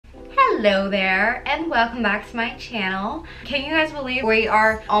Hello there and welcome back to my channel. Can you guys believe we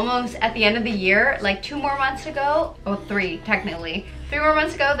are almost at the end of the year? Like 2 more months to go. Oh, 3 technically. 3 more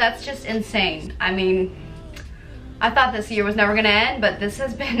months ago. That's just insane. I mean, I thought this year was never gonna end, but this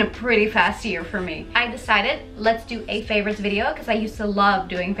has been a pretty fast year for me. I decided let's do a favorites video because I used to love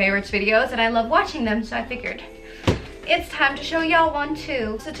doing favorites videos and I love watching them, so I figured it's time to show y'all one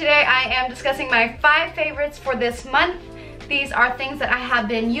too. So today I am discussing my 5 favorites for this month. These are things that I have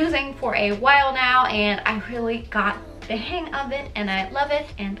been using for a while now and I really got the hang of it and I love it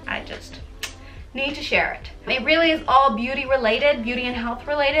and I just need to share it. It really is all beauty related, beauty and health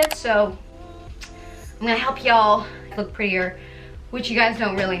related, so I'm gonna help y'all look prettier, which you guys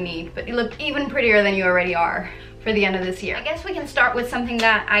don't really need, but you look even prettier than you already are for the end of this year. I guess we can start with something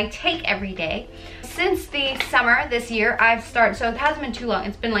that I take every day. Since the summer this year, I've started, so it hasn't been too long,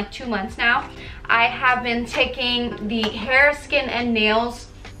 it's been like 2 months now. I have been taking the hair, skin, and nails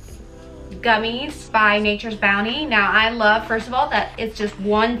gummies by Nature's Bounty. Now I love, first of all, that it's just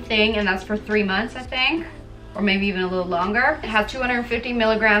one thing and that's for 3 months, I think, or maybe even a little longer. It has 250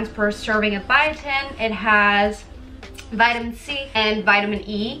 milligrams per serving of biotin. It has vitamin C and vitamin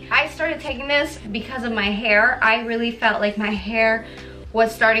E. I started taking this because of my hair. I really felt like my hair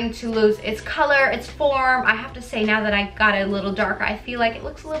was starting to lose its color, its form. I have to say, now that I got it a little darker, I feel like it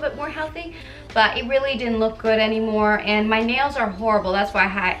looks a little bit more healthy, but it really didn't look good anymore. And my nails are horrible. That's why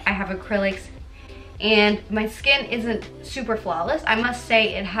I have acrylics. And my skin isn't super flawless. I must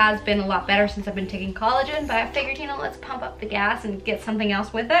say it has been a lot better since I've been taking collagen, but I figured, you know, let's pump up the gas and get something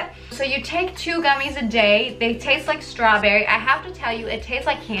else with it. So you take 2 gummies a day. They taste like strawberry. I have to tell you, it tastes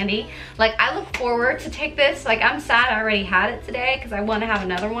like candy. Like, I look forward to take this. Like, I'm sad I already had it today because I want to have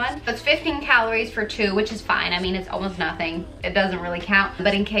another one. It's 15 calories for 2, which is fine. I mean, it's almost nothing. It doesn't really count,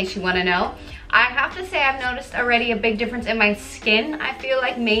 but in case you want to know. I have to say I've noticed already a big difference in my skin. I feel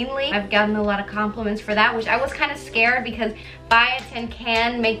like mainly I've gotten a lot of compliments for that, which I was kind of scared because biotin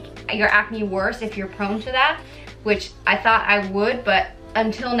can make your acne worse if you're prone to that, which I thought I would, but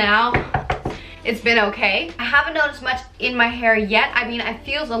until now, it's been okay. I haven't noticed much in my hair yet. I mean, it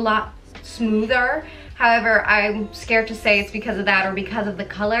feels a lot smoother. However, I'm scared to say it's because of that or because of the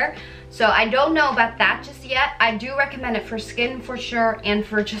color. So I don't know about that just yet. I do recommend it for skin for sure and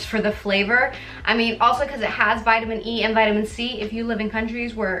for just for the flavor. I mean, also because it has vitamin E and vitamin C. If you live in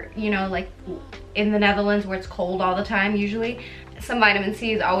countries where, you know, like in the Netherlands where it's cold all the time usually, some vitamin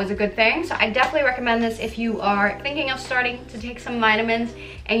C is always a good thing. So I definitely recommend this if you are thinking of starting to take some vitamins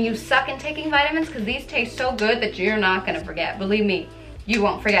and you suck in taking vitamins, because these taste so good that you're not gonna forget. Believe me, you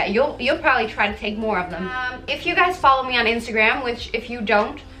won't forget. You'll probably try to take more of them. If you guys follow me on Instagram, which if you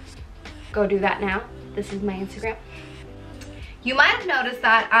don't, go do that now. This is my Instagram. You might have noticed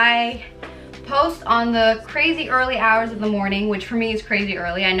that I post on the crazy early hours of the morning, which for me is crazy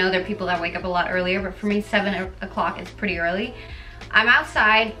early. I know there are people that wake up a lot earlier, but for me 7 o'clock is pretty early. I'm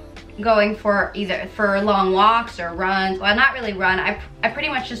outside going for either for long walks or runs. Well, not really run. I pretty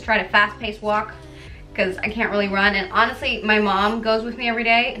much just try to fast-paced walk because I can't really run. And honestly, my mom goes with me every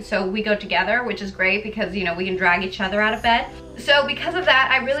day, so we go together, which is great because, you know, we can drag each other out of bed. So because of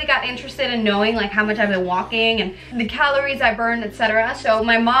that, I really got interested in knowing like how much I've been walking and the calories I burned, etc. So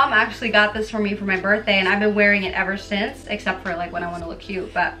my mom actually got this for me for my birthday and I've been wearing it ever since, except for like when I want to look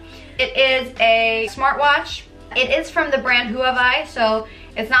cute. But it is a smartwatch. It is from the brand Huawei, so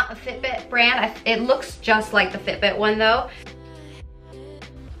it's not a Fitbit brand. It looks just like the Fitbit one though.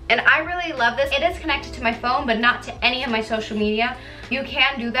 And I really love this. It is connected to my phone, but not to any of my social media. You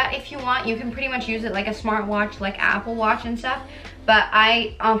can do that if you want. You can pretty much use it like a smartwatch, like Apple Watch and stuff. But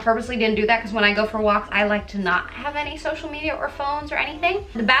I purposely didn't do that because when I go for walks, I like to not have any social media or phones or anything.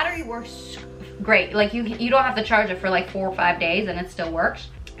 The battery works great. Like you don't have to charge it for like 4 or 5 days and it still works.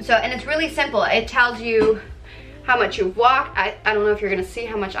 So, and it's really simple. It tells you how much you've walked. I don't know if you're gonna see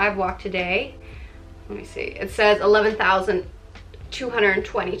how much I've walked today. Let me see. It says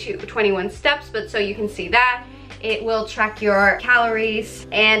 11,221 steps, but so you can see that. It will track your calories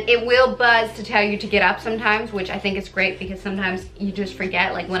and it will buzz to tell you to get up sometimes, which I think is great because sometimes you just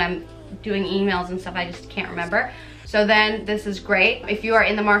forget. Like when I'm doing emails and stuff, I just can't remember. So then this is great. If you are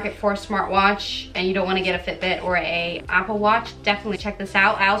in the market for a smartwatch and you don't want to get a Fitbit or a Apple Watch, definitely check this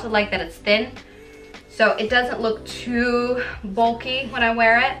out. I also like that it's thin, so it doesn't look too bulky when I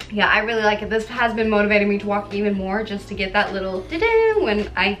wear it. Yeah, I really like it. This has been motivating me to walk even more just to get that little da-da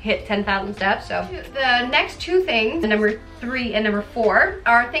when I hit 10,000 steps. So the next 2 things, number 3 and number 4,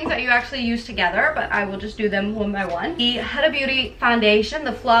 are things that you actually use together, but I will just do them one by one. The Huda Beauty foundation,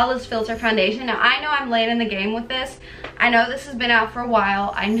 the Flawless Filter Foundation. Now I know I'm late in the game with this. I know this has been out for a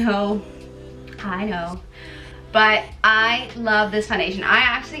while. I know. but I love this foundation. I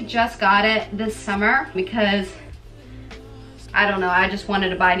actually just got it this summer because, I don't know, I just wanted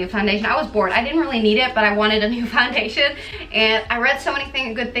to buy a new foundation. I was bored. I didn't really need it, but I wanted a new foundation. And I read so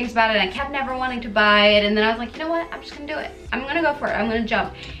many good things about it, and I kept never wanting to buy it. And then I was like, you know what? I'm just gonna do it. I'm gonna go for it. I'm gonna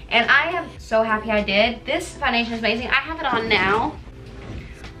jump. And I am so happy I did. This foundation is amazing. I have it on now.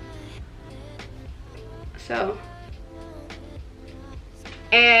 So,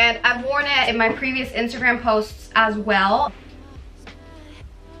 and I've worn it in my previous Instagram posts as well.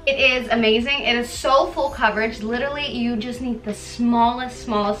 It is amazing. It is so full coverage. Literally, you just need the smallest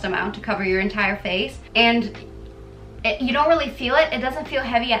amount to cover your entire face. And you don't really feel it. It doesn't feel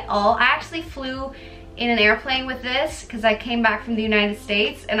heavy at all. I actually flew in an airplane with this because I came back from the United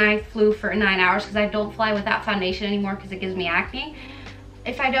States and I flew for 9 hours because I don't fly without foundation anymore because it gives me acne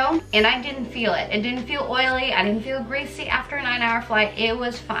if I don't. And I didn't feel it. It didn't feel oily. I didn't feel greasy after a 9-hour flight. It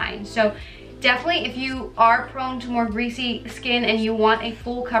was fine. So definitely, if you are prone to more greasy skin and you want a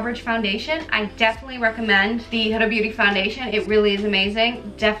full coverage foundation, I definitely recommend the Huda Beauty foundation. It really is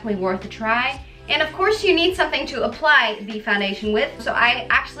amazing. Definitely worth a try. And of course, you need something to apply the foundation with. So I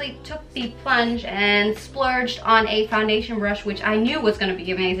actually took the plunge and splurged on a foundation brush, which I knew was going to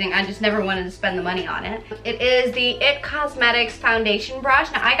be amazing. I just never wanted to spend the money on it. It is the IT Cosmetics foundation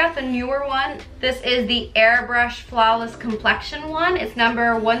brush. Now, I got the newer one. This is the Airbrush Flawless Complexion one. It's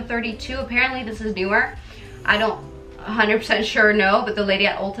number 132. Apparently, this is newer. I don't 100% sure know, but the lady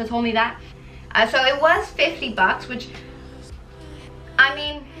at Ulta told me that. So it was 50 bucks, which, I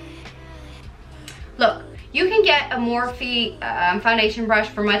mean, look, you can get a Morphe foundation brush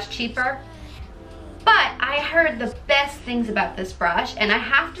for much cheaper, but I heard the best things about this brush, and I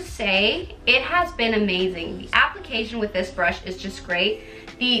have to say, it has been amazing. The application with this brush is just great.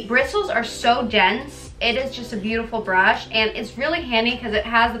 The bristles are so dense. It is just a beautiful brush, and it's really handy because it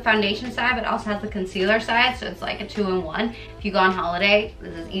has the foundation side, but it also has the concealer side, so it's like a 2-in-1. If you go on holiday,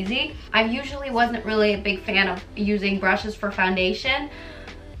 this is easy. I usually wasn't really a big fan of using brushes for foundation,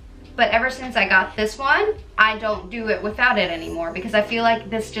 but ever since I got this one, I don't do it without it anymore because I feel like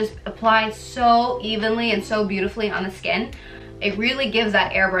this just applies so evenly and so beautifully on the skin. It really gives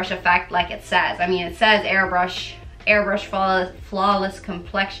that airbrush effect like it says. I mean, it says airbrush flawless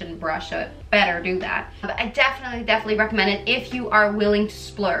complexion brush, so it better do that. But I definitely recommend it if you are willing to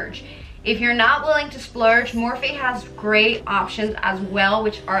splurge. If you're not willing to splurge, Morphe has great options as well,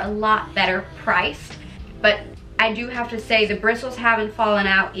 which are a lot better priced. But I do have to say, the bristles haven't fallen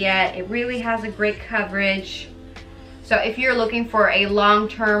out yet. It really has a great coverage. So if you're looking for a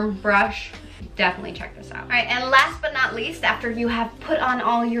long-term brush, definitely check this out. All right, and last but not least, after you have put on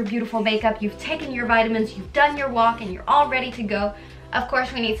all your beautiful makeup, you've taken your vitamins, you've done your walk, and you're all ready to go, of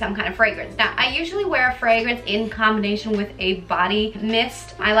course we need some kind of fragrance. Now, I usually wear a fragrance in combination with a body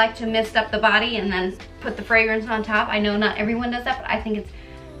mist. I like to mist up the body and then put the fragrance on top. I know not everyone does that, but I think it's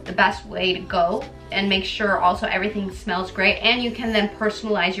the best way to go, and make sure also everything smells great, and you can then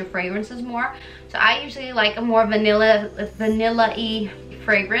personalize your fragrances more. So I usually like a more vanilla-y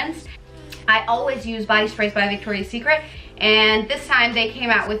fragrance. I always use body sprays by Victoria's Secret, and this time they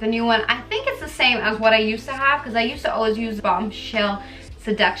came out with a new one. I think it's the same as what I used to have, because I used to always use Bombshell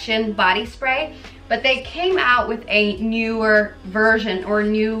Seduction body spray, but they came out with a newer version or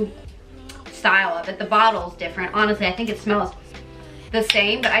new style of it. The bottle's different. Honestly, I think it smells the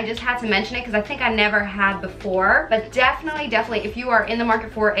same, but I just had to mention it because I think I never had before. But definitely, if you are in the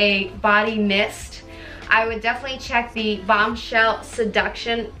market for a body mist, I would definitely check the Bombshell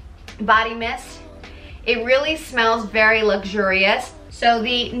Seduction body mist. It really smells very luxurious. So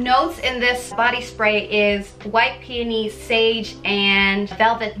the notes in this body spray is white peony, sage, and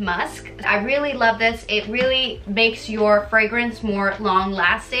velvet musk. I really love this. It really makes your fragrance more long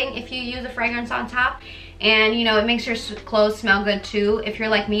lasting if you use a fragrance on top. And you know, it makes your clothes smell good too. If you're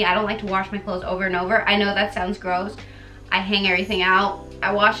like me, I don't like to wash my clothes over and over. I know that sounds gross. I hang everything out.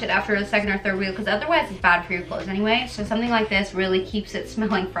 I wash it after the second or third wheel because otherwise it's bad for your clothes anyway. So something like this really keeps it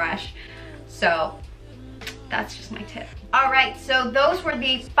smelling fresh. So that's just my tip. All right, so those were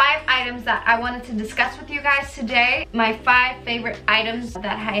the 5 items that I wanted to discuss with you guys today. My 5 favorite items that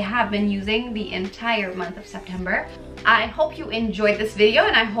I have been using the entire month of September. I hope you enjoyed this video,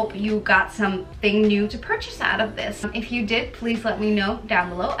 and I hope you got something new to purchase out of this. If you did, please let me know down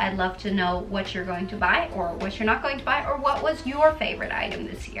below. I'd love to know what you're going to buy or what you're not going to buy, or what was your favorite item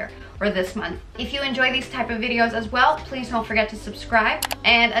this year or this month. If you enjoy these type of videos as well, please don't forget to subscribe.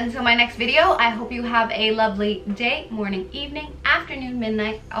 And until my next video, I hope you have a lovely day, morning, evening, afternoon,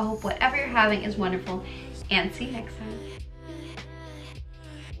 midnight. I hope whatever you're having is wonderful, and see you next time.